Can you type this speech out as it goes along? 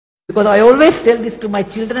Because I always tell this to my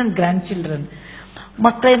children and grandchildren.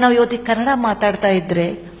 ಮಕ್ಕಳೇ, ನಾವು ಇವತ್ತಿಗೆ ಕನ್ನಡ ಮಾತಾಡ್ತಾ ಇದ್ರೆ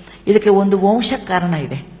ಇದಕ್ಕೆ ಒಂದು ವಂಶ ಕಾರಣ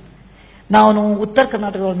ಇದೆ. ನಾನು ಉತ್ತರ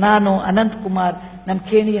ಕರ್ನಾಟಕದವರು, ನಾನು ಅನಂತ್ ಕುಮಾರ್, ನಮ್ಮ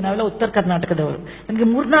ಕೇಣಿ, ನಾವೆಲ್ಲ ಉತ್ತರ ಕರ್ನಾಟಕದವರು. ನನಗೆ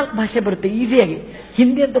 3-4 ಭಾಷೆ ಬರುತ್ತೆ ಈಸಿಯಾಗಿ.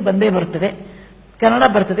 ಹಿಂದಿ ಅಂತೂ ಬಂದೇ ಬರ್ತದೆ, ಕನ್ನಡ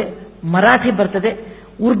ಬರ್ತದೆ, ಮರಾಠಿ ಬರ್ತದೆ,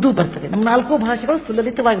 ಉರ್ದು ಬರ್ತದೆ. ನಮ್ಮ 4 ಭಾಷೆಗಳು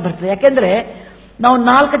ಸುಲಲಿತವಾಗಿ ಬರ್ತದೆ. ಯಾಕೆಂದ್ರೆ ನಾವು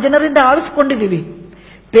 4 ಜನರಿಂದ ಆಳಿಸ್ಕೊಂಡಿದ್ದೀವಿ.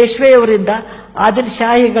 ಪೇಶ್ವೆಯವರಿಂದ, ಆದಿಲ್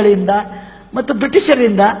ಶಾಹಿಗಳಿಂದ ಮತ್ತು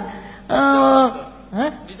ಬ್ರಿಟಿಷರಿಂದ,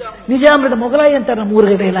 ನಿಜಾಮರಿಂದ, ಮೊಘಲಾಯಿ ಅಂತ ನಮ್ಮ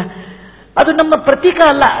ಊರುಗಡೆ ಇಲ್ಲ. ಅದು ನಮ್ಮ ಪ್ರತೀಕ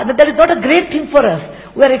ಅಲ್ಲ. That is not a great thing for us.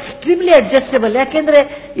 We are extremely adjustable. ಯಾಕೆಂದ್ರೆ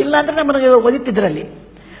ಇಲ್ಲ ಅಂದ್ರೆ ನಮಗೆ ಒದಿತಿದ್ರಲ್ಲಿ.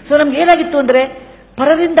 ಸೊ ನಮ್ಗೆ ಏನಾಗಿತ್ತು ಅಂದ್ರೆ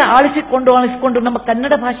ಪರದಿಂದ ಆಳಿಸಿಕೊಂಡು ನಮ್ಮ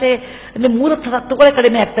ಕನ್ನಡ ಭಾಷೆ ಮೂಲ ತತ್ವಗಳೇ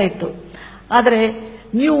ಕಡಿಮೆ ಆಗ್ತಾ ಇತ್ತು. ಆದರೆ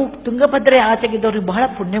ನೀವು ತುಂಗಭದ್ರೆ ಆಚೆಗಿದ್ದವ್ರಿಗೆ ಬಹಳ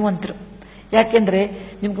ಪುಣ್ಯವಂತರು. ಯಾಕೆಂದ್ರೆ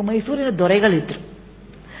ನಿಮ್ಗೆ ಮೈಸೂರಿನ ದೊರೆಗಳಿದ್ರು.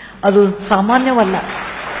 ಅದು ಸಾಮಾನ್ಯವಲ್ಲ.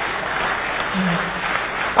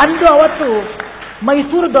 ಅಂದು ಅವತ್ತು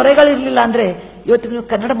ಮೈಸೂರು ದೊರೆಗಳಿರ್ಲಿಲ್ಲ ಅಂದ್ರೆ ಇವತ್ತು ನೀವು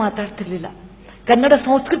ಕನ್ನಡ ಮಾತಾಡ್ತಿರ್ಲಿಲ್ಲ, ಕನ್ನಡ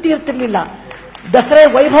ಸಂಸ್ಕೃತಿ ಇರ್ತಿರ್ಲಿಲ್ಲ, ದಸರಾ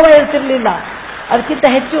ವೈಭವ ಇರ್ತಿರ್ಲಿಲ್ಲ, ಅದಕ್ಕಿಂತ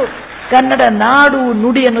ಹೆಚ್ಚು ಕನ್ನಡ ನಾಡು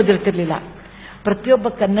ನುಡಿ ಅನ್ನೋದಿರ್ತಿರ್ಲಿಲ್ಲ. ಪ್ರತಿಯೊಬ್ಬ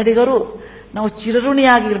ಕನ್ನಡಿಗರು ನಾವು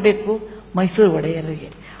ಚಿರಋಣಿಯಾಗಿರ್ಬೇಕು ಮೈಸೂರು ಒಡೆಯರಿಗೆ.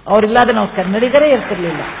 ಅವರಿಲ್ಲದೆ ನಾವು ಕನ್ನಡಿಗರೇ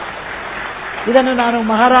ಇರ್ತಿರ್ಲಿಲ್ಲ. ಇದನ್ನು ನಾನು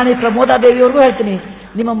ಮಹಾರಾಣಿ ಪ್ರಮೋದಾದೇವಿಯವ್ರಿಗೂ ಹೇಳ್ತೀನಿ.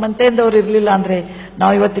 ನಿಮ್ಮ ಮಂತೆಯಿಂದವರು ಇರಲಿಲ್ಲ ಅಂದ್ರೆ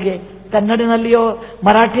ನಾವು ಇವತ್ತಿಗೆ ಕನ್ನಡಿನಲ್ಲಿಯೋ,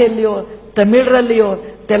 ಮರಾಠಿಯಲ್ಲಿಯೋ, ತಮಿಳರಲ್ಲಿಯೋ,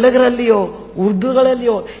 ತೆಲುಗರಲ್ಲಿಯೋ,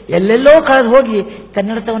 ಉರ್ದುಗಳಲ್ಲಿಯೋ ಎಲ್ಲೆಲ್ಲೋ ಕಳೆದು ಹೋಗಿ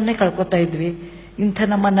ಕನ್ನಡತವನ್ನೇ ಕಳ್ಕೊತಾ ಇದ್ವಿ. ಇಂಥ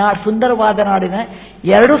ನಮ್ಮ ಸುಂದರವಾದ ನಾಡಿನ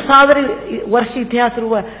 2000 ವರ್ಷ ಇತಿಹಾಸ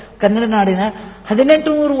ಇರುವ ಕನ್ನಡ ನಾಡಿನ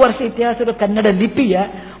 1800 ವರ್ಷ ಇತಿಹಾಸ ಇರುವ ಕನ್ನಡ ಲಿಪಿಯ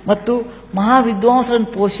ಮತ್ತು ಮಹಾವಿದ್ವಾಂಸರನ್ನು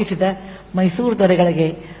ಪೋಷಿಸಿದ ಮೈಸೂರು ದೊರೆಗಳಿಗೆ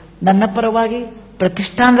ನನ್ನ ಪರವಾಗಿ,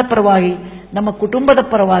 ಪ್ರತಿಷ್ಠಾನದ ಪರವಾಗಿ, ನಮ್ಮ ಕುಟುಂಬದ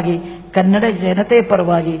ಪರವಾಗಿ, ಕನ್ನಡ ಜನತೆಯ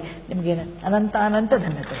ಪರವಾಗಿ ನಿಮಗೆ ಅನಂತ ಅನಂತ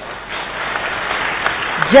ಧನ್ಯವಾದ.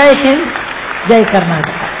 ಜೈ ಹಿಂದ್, ಜೈ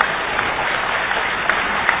ಕರ್ನಾಟಕ.